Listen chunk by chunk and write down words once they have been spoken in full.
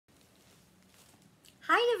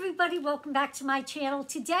Hi everybody, welcome back to my channel.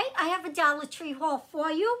 Today I have a Dollar Tree haul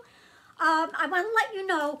for you. I want to let you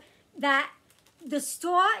know that the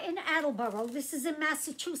store in Attleboro, this is in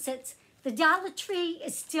Massachusetts, the Dollar Tree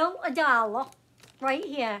is still $1 right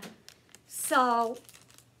here. So,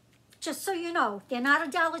 just so you know, they're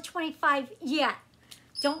not $1.25 yet.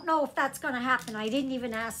 Don't know if that's going to happen. I didn't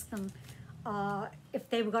even ask them if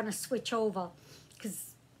they were going to switch over.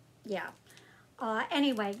 Because, yeah.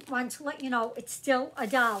 Anyway, wanted to let you know it's still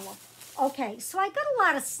 $1. Okay, so I got a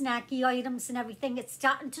lot of snacky items and everything. It's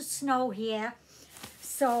starting to snow here.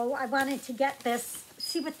 So I wanted to get this,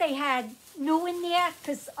 see what they had new in there.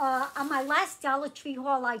 Because on my last Dollar Tree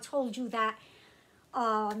haul, I told you that,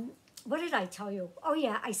 what did I tell you? Oh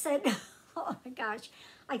yeah, I said, oh my gosh.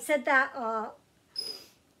 I said that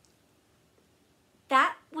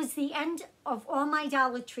that was the end of all my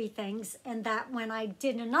Dollar Tree things, and that when I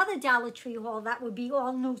did another Dollar Tree haul, that would be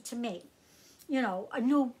all new to me. You know, a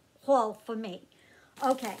new haul for me.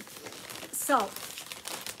 Okay, so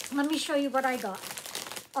let me show you what I got.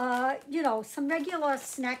 You know, some regular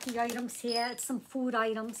snacky items here, some food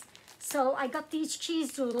items. So I got these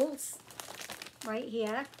cheese doodles right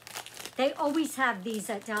here. They always have these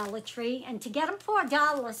at Dollar Tree, and to get them for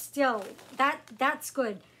 $1 still, that's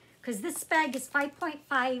good. Because this bag is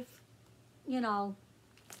 5.5, you know,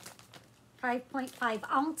 5.5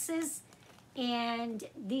 ounces. And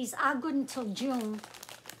these are good until June,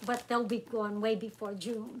 but they'll be gone way before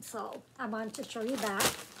June. So I wanted to show you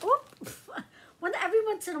that. Oop. Every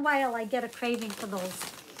once in a while, I get a craving for those.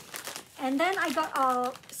 And then I got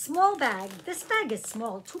a small bag. This bag is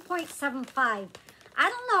small, 2.75. I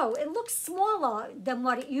don't know. It looks smaller than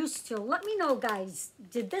what it used to. Let me know, guys.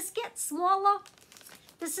 Did this get smaller?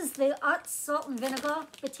 This is the Utz Salt and Vinegar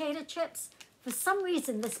potato chips. For some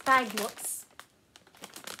reason, this bag looks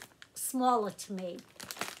smaller to me.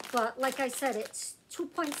 But like I said, it's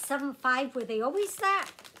 2.75. Were they always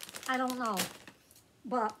that? I don't know.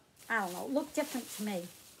 But, I don't know. Look different to me.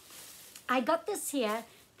 I got this here.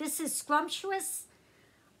 This is Scrumptious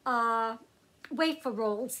wafer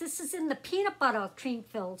rolls. This is in the peanut butter cream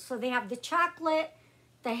filled. So they have the chocolate,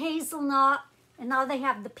 the hazelnut, and now they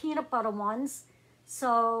have the peanut butter ones.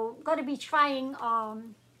 So, I'm going to be trying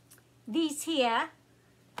these here.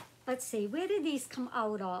 Let's see, where did these come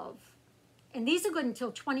out of? And these are good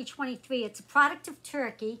until 2023. It's a product of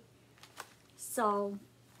Turkey. So,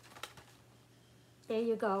 there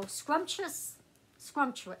you go. Scrumptious.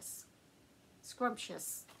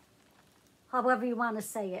 However you want to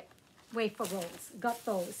say it. Wafer rolls. Got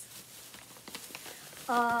those.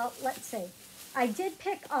 Let's see. I did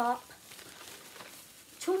pick up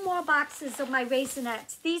 2 more boxes of my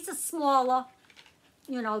Raisinets. These are smaller.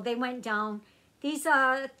 You know, they went down. These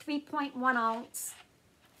are 3.1 ounce.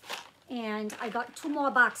 And I got 2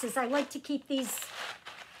 more boxes. I like to keep these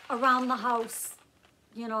around the house,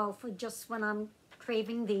 you know, for just when I'm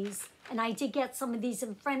craving these. And I did get some of these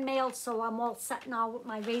in friend mail, so I'm all set now with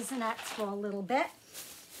my Raisinets for a little bit.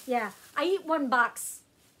 Yeah, I eat 1 box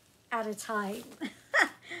at a time.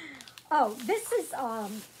 Oh, this is,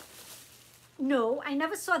 no, I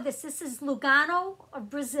never saw this. This is Lugano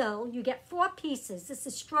of Brazil. You get 4 pieces. This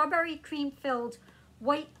is strawberry cream-filled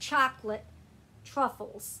white chocolate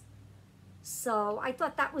truffles. So I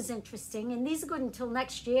thought that was interesting. And these are good until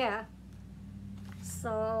next year.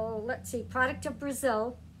 So let's see, product of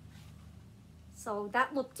Brazil. So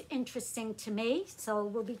that looked interesting to me. So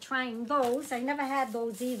we'll be trying those. I never had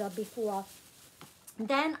those either before.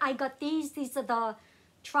 Then I got these. These are the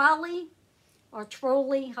trolley, or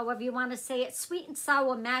trolley, however you want to say it, sweet and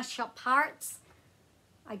sour mashup hearts.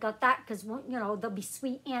 I got that because, you know, they'll be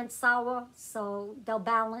sweet and sour, so they'll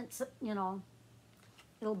balance, you know,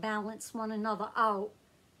 it'll balance one another out.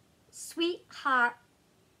 Sweet heart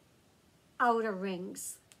outer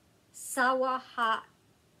rings, sour heart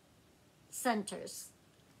centers.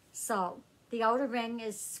 So the outer ring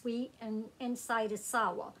is sweet and inside is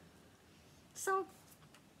sour. So,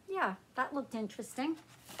 yeah, that looked interesting.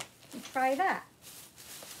 Try that.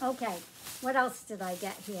 Okay, what else did I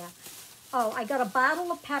get here? Oh, I got a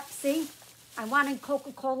bottle of Pepsi. I wanted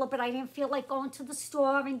Coca-Cola, but I didn't feel like going to the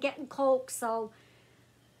store and getting Coke, so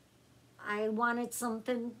I wanted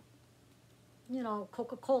something, you know,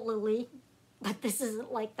 Coca-Cola-y, but this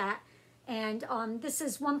isn't like that. And this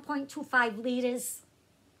is 1.25 liters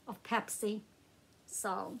of Pepsi.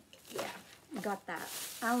 So, yeah, I got that.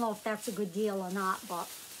 I don't know if that's a good deal or not, but,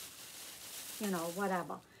 you know,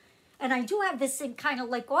 whatever. And I do have this in kind of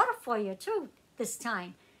like order for you too this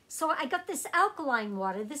time. So I got this alkaline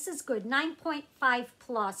water. This is good. 9.5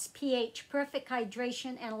 plus pH, perfect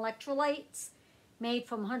hydration and electrolytes. made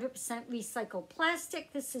from 100% recycled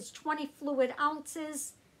plastic. This is 20 fluid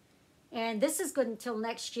ounces. And this is good until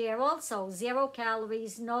next year also. 0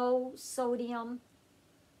 calories, no sodium,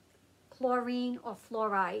 chlorine, or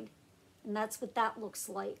fluoride. And that's what that looks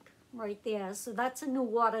like right there. So that's a new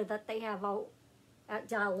water that they have out at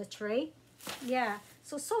Dollar Tree. Yeah.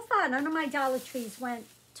 So far, none of my Dollar Trees went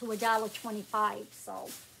to $1.25. So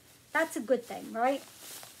that's a good thing, right?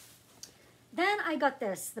 Then I got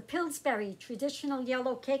this, the Pillsbury Traditional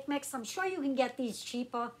Yellow Cake Mix. I'm sure you can get these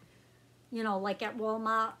cheaper, you know, like at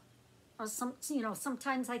Walmart. Or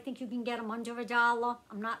sometimes I think you can get them under $1.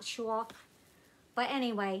 I'm not sure. But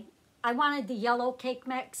anyway, I wanted the yellow cake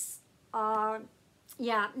mix.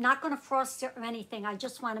 Yeah, not going to frost it or anything. I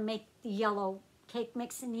just want to make the yellow cake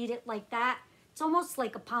mix and eat it like that. It's almost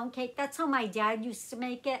like a pound cake. That's how my dad used to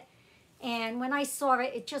make it. And when I saw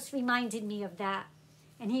it, it just reminded me of that.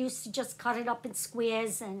 And he used to just cut it up in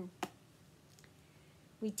squares, and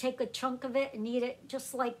we'd take a chunk of it and eat it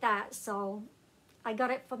just like that. So I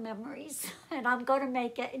got it for memories, and I'm going to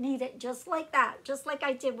make it and eat it just like that, just like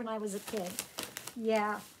I did when I was a kid.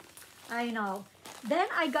 Yeah, I know. Then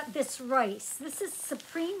I got this rice. This is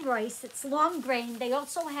Supreme Rice. It's long grain. They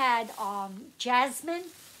also had jasmine.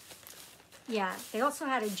 Yeah, they also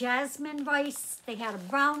had a jasmine rice. They had a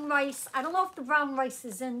brown rice. I don't know if the brown rice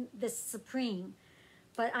is in this Supreme,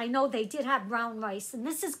 but I know they did have brown rice. And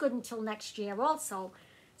this is good until next year also.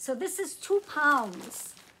 So this is 2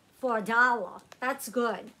 pounds for $1. That's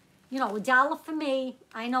good. You know, $1 for me.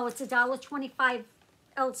 I know it's $1.25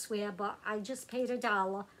 elsewhere, but I just paid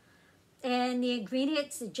 $1. And the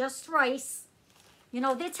ingredients are just rice. You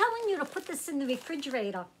know, they're telling you to put this in the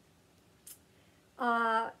refrigerator.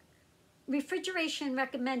 Refrigeration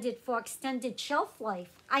recommended for extended shelf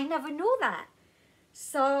life. I never knew that.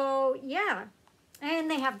 So, yeah. And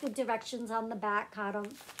they have the directions on the back,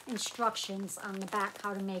 instructions on the back,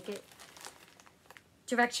 how to make it.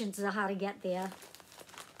 Directions on how to get there.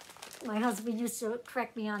 My husband used to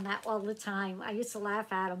correct me on that all the time. I used to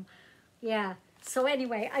laugh at him. Yeah. So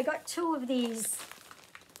anyway, I got 2 of these.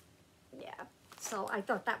 Yeah. So I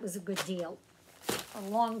thought that was a good deal. A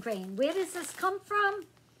long grain. Where does this come from?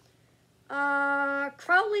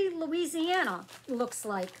 Crowley, Louisiana, looks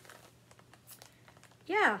like.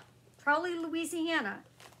 Yeah. Crowley, Louisiana.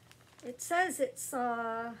 It says it's,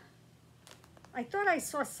 I thought I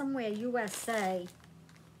saw somewhere USA.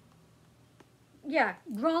 Yeah,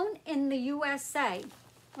 grown in the USA,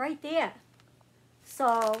 right there.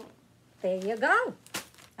 So, there you go.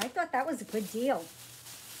 I thought that was a good deal.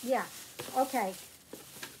 Yeah, okay.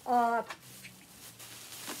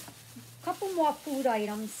 Couple more food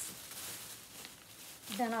items.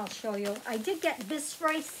 Then I'll show you. I did get this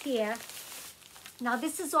rice here. Now,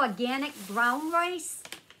 this is organic brown rice.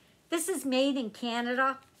 This is made in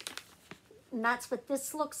Canada. And that's what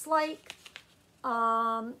this looks like.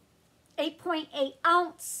 8.8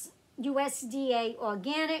 ounce USDA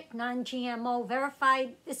organic, non-GMO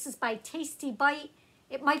verified. This is by Tasty Bite.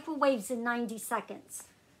 It microwaves in 90 seconds.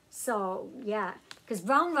 So, yeah. Because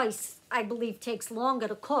brown rice, I believe, takes longer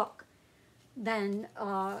to cook than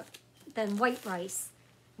white rice.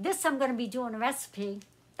 This, I'm going to be doing a recipe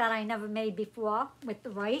that I never made before with the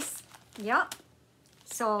rice. Yep.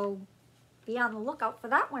 So, be on the lookout for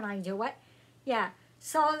that when I do it. Yeah.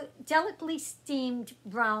 So, delicately steamed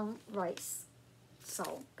brown rice.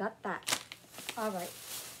 So, got that. All right.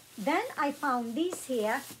 Then I found these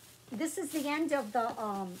here. This is the end of the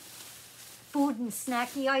food and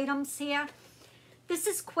snacky items here. This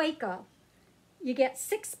is Quaker. You get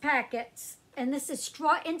 6 packets. And this is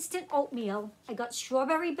straw instant oatmeal. I got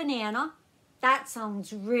strawberry banana. That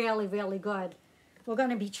sounds really, really good. We're going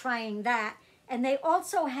to be trying that. And they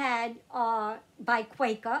also had, by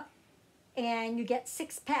Quaker, and you get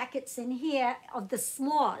 6 packets in here of the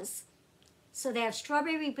s'mores. So they have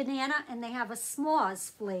strawberry banana and they have a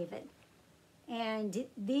s'mores flavored. And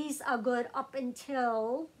these are good up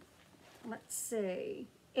until, let's see,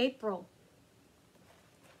 April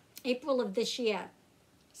of this year.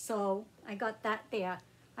 So I got that there.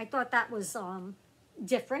 I thought that was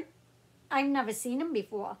different. I've never seen them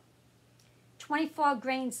before. 24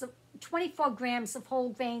 grams of whole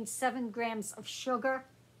grains, 7 grams of sugar.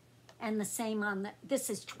 And the same on the, this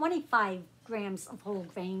is 25 grams of whole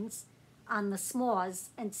grains on the s'mores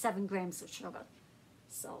and 7 grams of sugar.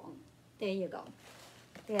 So there you go.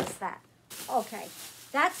 There's that. Okay,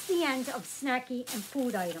 that's the end of snacky and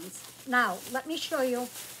food items. Now, let me show you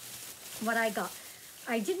what I got.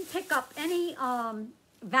 I didn't pick up any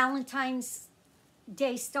Valentine's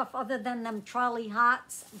Day stuff other than them trolley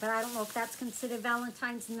hots, but I don't know if that's considered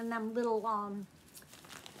Valentine's, and then them little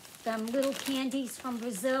candies from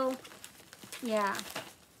Brazil. Yeah.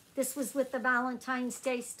 This was with the Valentine's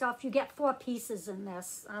Day stuff. You get 4 pieces in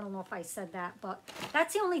this. I don't know if I said that, but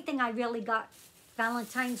that's the only thing I really got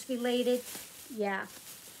Valentine's related. Yeah.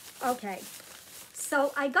 Okay.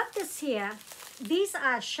 So I got this here. These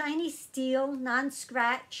are shiny steel,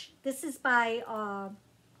 non-scratch. This is by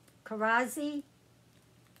Carazzi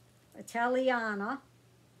Italiana.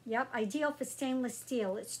 Yep, ideal for stainless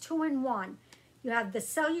steel. It's 2-in-1. You have the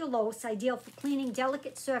cellulose, ideal for cleaning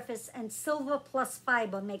delicate surface, and silver plus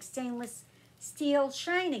fiber makes stainless steel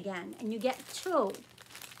shine again. And you get 2.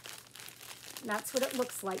 That's what it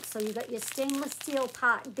looks like. So you got your stainless steel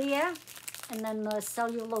part there, and then the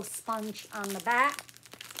cellulose sponge on the back.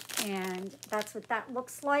 And that's what that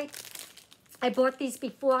looks like. I bought these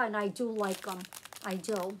before, and I do like them. I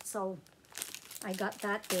do. So I got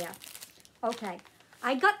that there. Okay.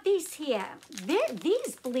 I got these here.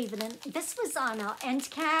 These, believe it or not, this was on an end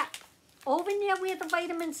cap over near where the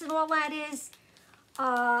vitamins and all that is.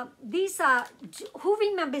 These are, who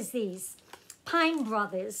remembers these? Pine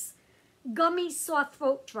Brothers Gummy Sore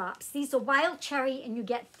Throat Drops. These are wild cherry, and you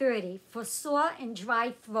get 30 for sore and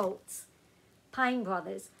dry throats. Pine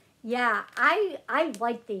Brothers. Yeah, I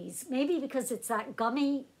like these. Maybe because it's that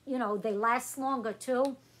gummy, you know, they last longer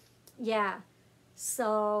too. Yeah.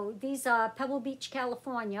 So these are Pebble Beach,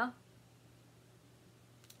 California,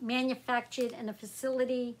 manufactured in a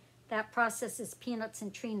facility that processes peanuts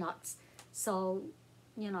and tree nuts. So,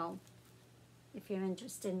 you know, if you're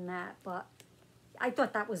interested in that. But I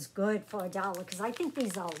thought that was good for $1 because I think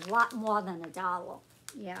these are a lot more than $1.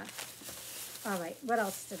 Yeah. All right, what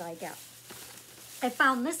else did I get? I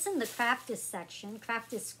found this in the Crafters section,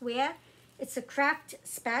 Crafters Square. It's a craft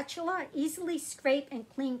spatula, easily scrape and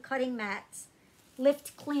clean cutting mats.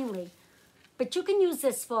 Lift cleanly. But you can use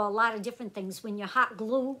this for a lot of different things. When you're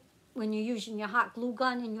using your hot glue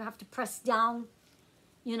gun and you have to press down,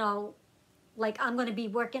 you know, like I'm going to be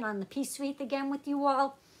working on the peace wreath again with you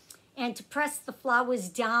all. And to press the flowers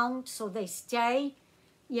down so they stay,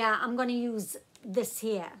 yeah, I'm going to use this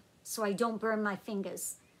here so I don't burn my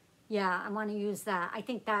fingers. Yeah, I want to use that. I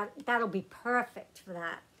think that'll be perfect for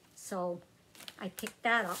that. So I picked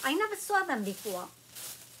that up. I never saw them before.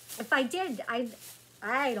 If I did,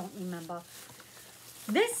 I don't remember.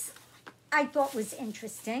 This I thought was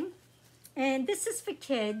interesting. And this is for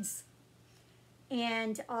kids.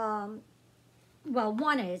 And, well,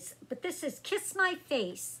 one is, but this is Kiss My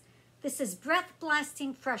Face. This is Breath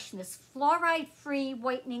Blasting Freshness, fluoride-free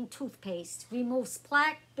whitening toothpaste. Removes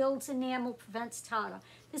plaque, builds enamel, prevents tartar.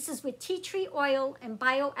 This is with tea tree oil and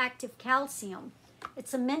bioactive calcium.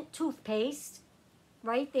 It's a mint toothpaste.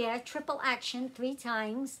 Right there, triple action 3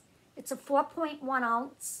 times. It's a 4.1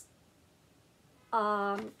 ounce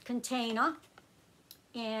container.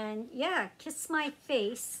 And yeah, Kiss My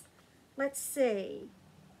Face. Let's see.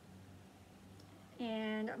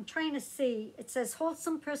 And I'm trying to see. It says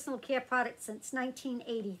wholesome personal care product since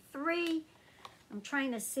 1983. I'm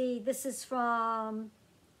trying to see. This is from,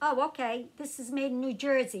 oh, okay. This is made in New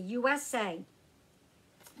Jersey, USA.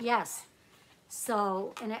 Yes.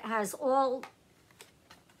 So, and it has all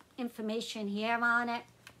information here on it.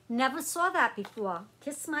 Never saw that before.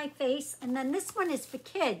 Kiss My Face. And then this one is for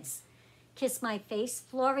kids. Kiss My Face.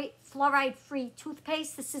 Fluoride-free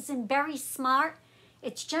toothpaste. This is in Berry Smart.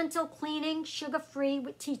 It's gentle cleaning, sugar-free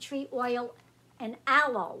with tea tree oil and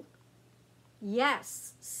aloe.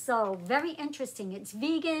 Yes. So, very interesting. It's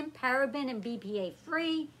vegan, paraben, and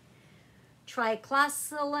BPA-free.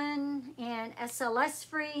 Triclosan and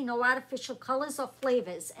SLS-free. No artificial colors or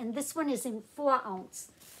flavors. And this one is in 4 ounce.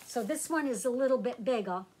 So this one is a little bit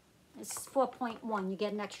bigger. It's 4.1. You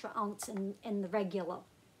get an extra ounce in the regular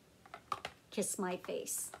Kiss My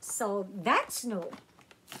Face. So that's new.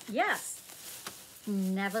 Yes.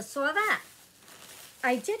 Never saw that.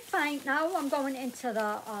 I did find, now I'm going into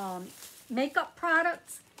the makeup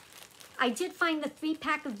products. I did find the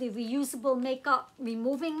 3-pack of the reusable makeup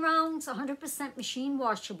removing rounds, 100% machine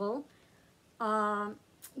washable.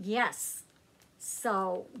 Yes.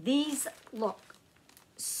 So these look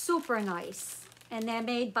super nice. And they're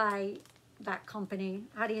made by that company.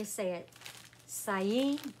 How do you say it?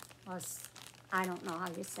 Saie? Or I don't know how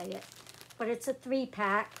you say it. But it's a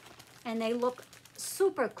 3-pack. And they look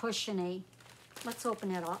super cushiony. Let's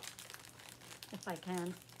open it up, if I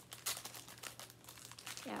can.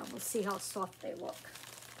 Yeah, we'll see how soft they look.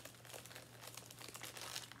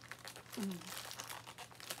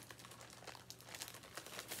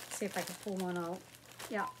 See if I can pull one out.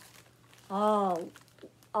 Yeah.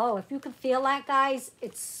 Oh, if you can feel that, guys,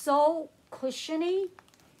 it's so cushiony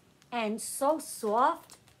and so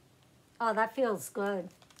soft. Oh, that feels good.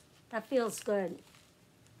 That feels good.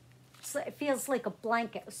 So it feels like a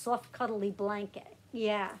blanket, a soft, cuddly blanket.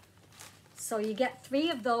 Yeah. So you get 3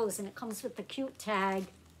 of those, and it comes with the cute tag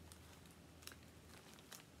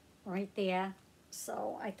right there.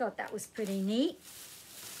 So I thought that was pretty neat.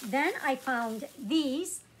 Then I found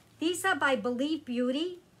these. These are by Believe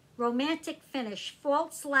Beauty. Romantic finish,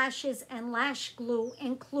 false lashes and lash glue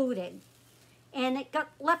included. And it got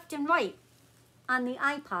left and right on the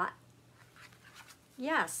iPod.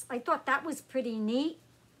 Yes, I thought that was pretty neat.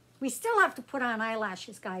 We still have to put on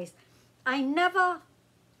eyelashes, guys. I never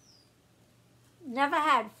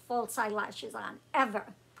had false eyelashes on, ever.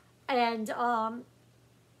 And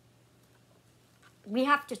we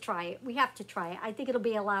have to try it. We have to try it. I think it'll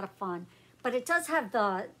be a lot of fun. But it does have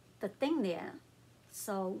the thing there.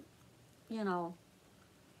 So, you know,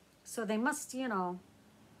 so they must, you know,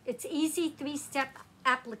 it's easy 3-step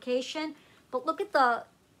application. But look at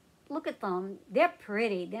them. They're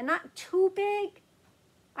pretty. They're not too big,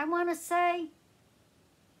 I want to say.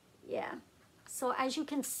 Yeah. So as you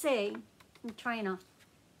can see, I'm trying to,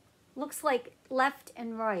 looks like left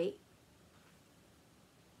and right.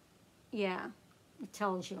 Yeah, it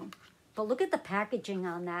tells you. But look at the packaging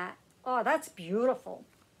on that. Oh, that's beautiful.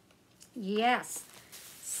 Yes.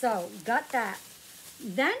 So, got that.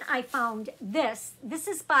 Then I found this. This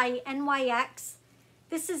is by NYX.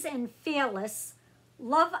 This is in Fearless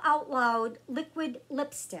Love Out Loud Liquid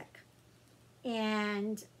Lipstick.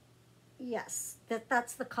 And yes,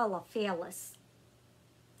 that's the color, Fearless.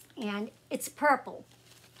 And it's purple.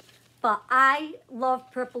 But I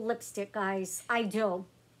love purple lipstick, guys. I do.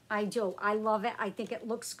 I do. I love it. I think it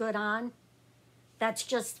looks good on. That's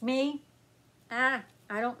just me. I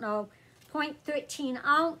don't know. 0.13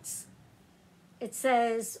 ounce. It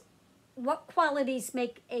says, what qualities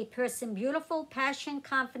make a person beautiful? Passion,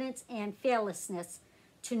 confidence, and fearlessness,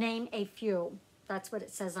 to name a few. That's what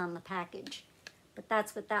it says on the package. But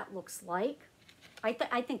that's what that looks like. I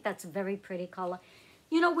think that's a very pretty color.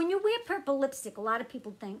 You know, when you wear purple lipstick, a lot of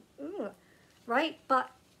people think, ugh, right? But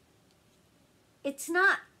it's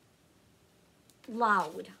not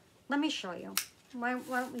loud. Let me show you. Why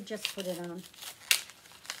don't we just put it on?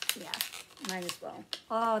 Yeah, might as well.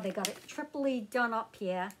 Oh, they got it triply done up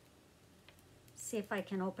here. See if I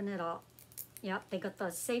can open it up. Yep, they got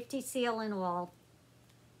the safety seal and all.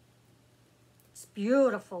 It's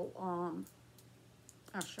beautiful.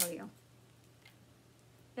 I'll show you.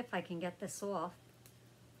 If I can get this off.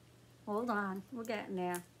 Hold on, we're getting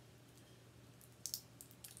there.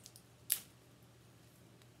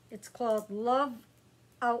 It's called Love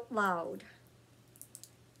Out Loud.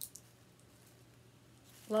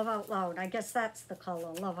 Love Out Loud. I guess that's the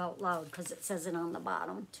color, Love Out Loud, because it says it on the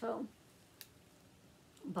bottom too.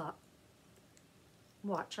 But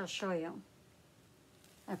watch, I'll show you.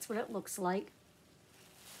 That's what it looks like.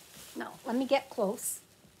 No, let me get close.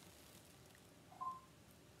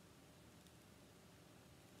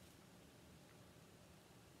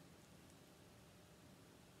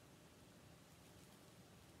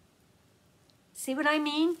 See what I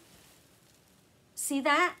mean? See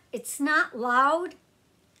that? It's not loud.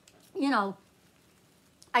 You know,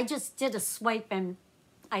 I just did a swipe and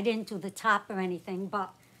I didn't do the top or anything,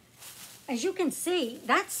 but as you can see,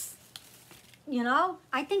 that's, you know,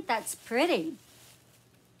 I think that's pretty.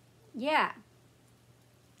 Yeah.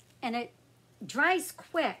 And it dries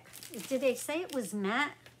quick. Did they say it was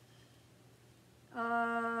matte?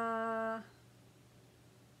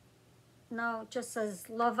 No, it just says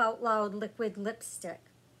Love Out Loud Liquid Lipstick.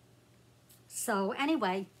 So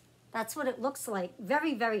anyway, that's what it looks like.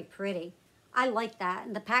 Very, very pretty. I like that.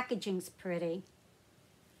 And the packaging's pretty.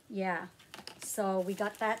 Yeah. So we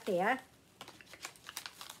got that there.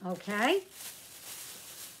 Okay.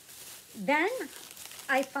 Then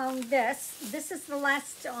I found this. This is the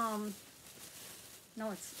last,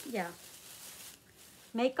 no, it's, yeah.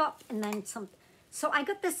 Makeup and then some. So I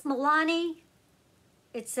got this Milani.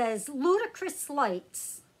 It says Ludicrous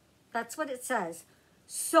Lights. That's what it says.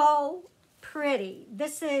 So pretty.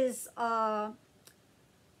 This is Lollipapa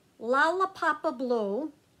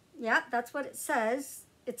Blue. Yeah, that's what it says.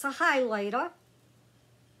 It's a highlighter.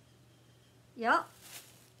 Yep.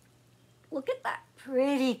 Look at that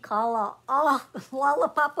pretty color. Oh,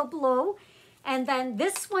 Lollipapa Blue. And then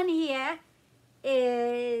this one here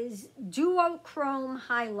is Duochrome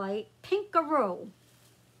Highlight Pinkaroo.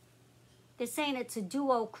 They're saying it's a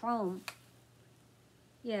duochrome.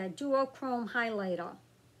 Yeah, duochrome highlighter.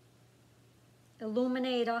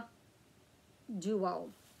 Illuminator Duo.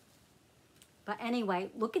 But anyway,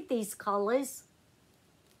 look at these colors.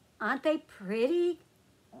 Aren't they pretty?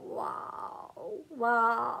 Wow.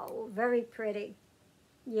 Wow. Very pretty.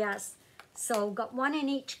 Yes. So got one in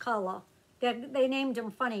each color. They named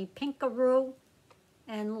them funny, Pinkaroo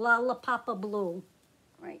and Lollipapa Blue,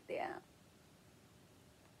 right there.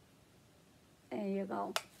 There you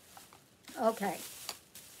go. Okay.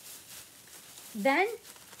 Then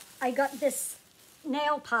I got this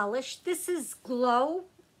nail polish. This is Glow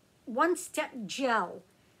One Step Gel.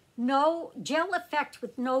 No gel effect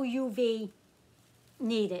with no UV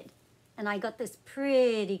needed. And I got this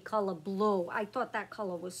pretty color blue. I thought that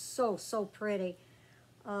color was so, so pretty.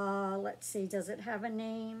 Let's see, does it have a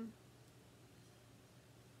name?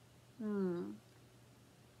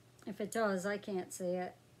 If it does, I can't see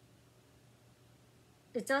it.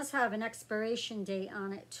 It does have an expiration date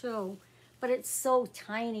on it too, but it's so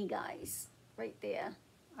tiny, guys, right there.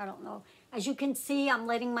 I don't know. As you can see, I'm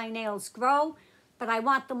letting my nails grow, but I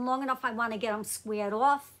want them long enough. I want to get them squared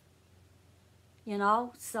off, you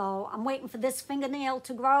know, so I'm waiting for this fingernail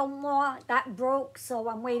to grow more. That broke, so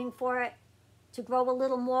I'm waiting for it to grow a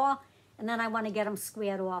little more, and then I want to get them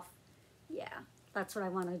squared off. Yeah, that's what I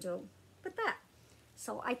want to do with that.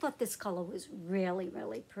 So I thought this color was really,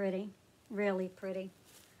 really pretty. Really pretty.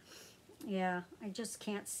 Yeah, I just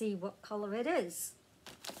can't see what color it is.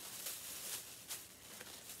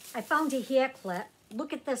 I found a hair clip.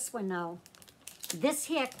 Look at this one now. This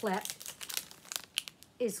hair clip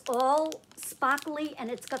is all sparkly and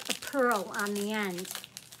it's got the pearl on the end.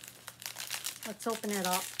 Let's open it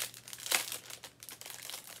up.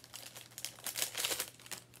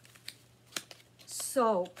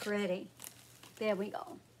 So pretty. There we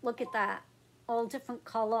go. Look at that. All different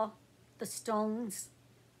color. The stones,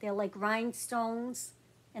 they're like rhinestones,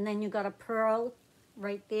 and then you got a pearl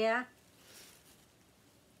right there.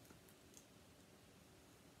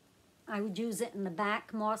 I would use it in the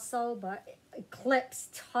back more so, but it clips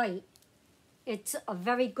tight. It's a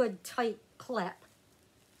very good tight clip.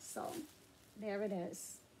 So there it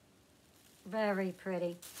is. Very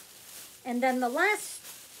pretty. And then the last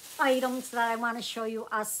items that I want to show you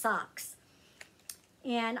are socks.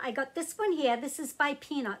 And I got this one here. This is by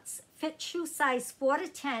Peanuts. Fit shoe size 4 to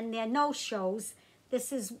 10. They're no-shows.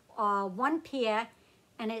 This is one pair,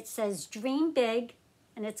 and it says Dream Big,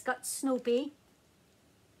 and it's got Snoopy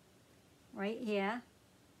right here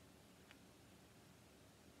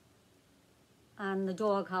on the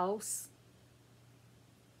doghouse.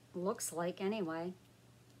 Looks like, anyway,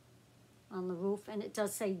 on the roof, and it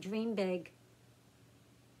does say Dream Big.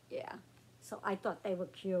 Yeah, so I thought they were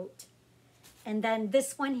cute. And then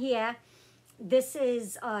this one here, this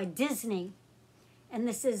is Disney, and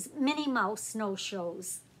this is Minnie Mouse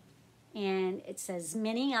Snowshoes. And it says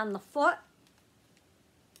Minnie on the foot,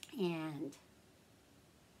 and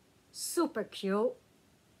super cute.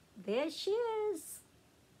 There she is.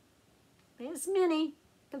 There's Minnie,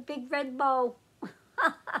 the big red bow.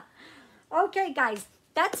 Okay, guys,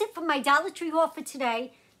 that's it for my Dollar Tree haul for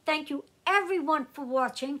today. Thank you, everyone, for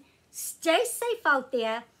watching. Stay safe out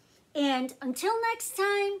there. And until next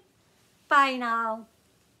time, bye now.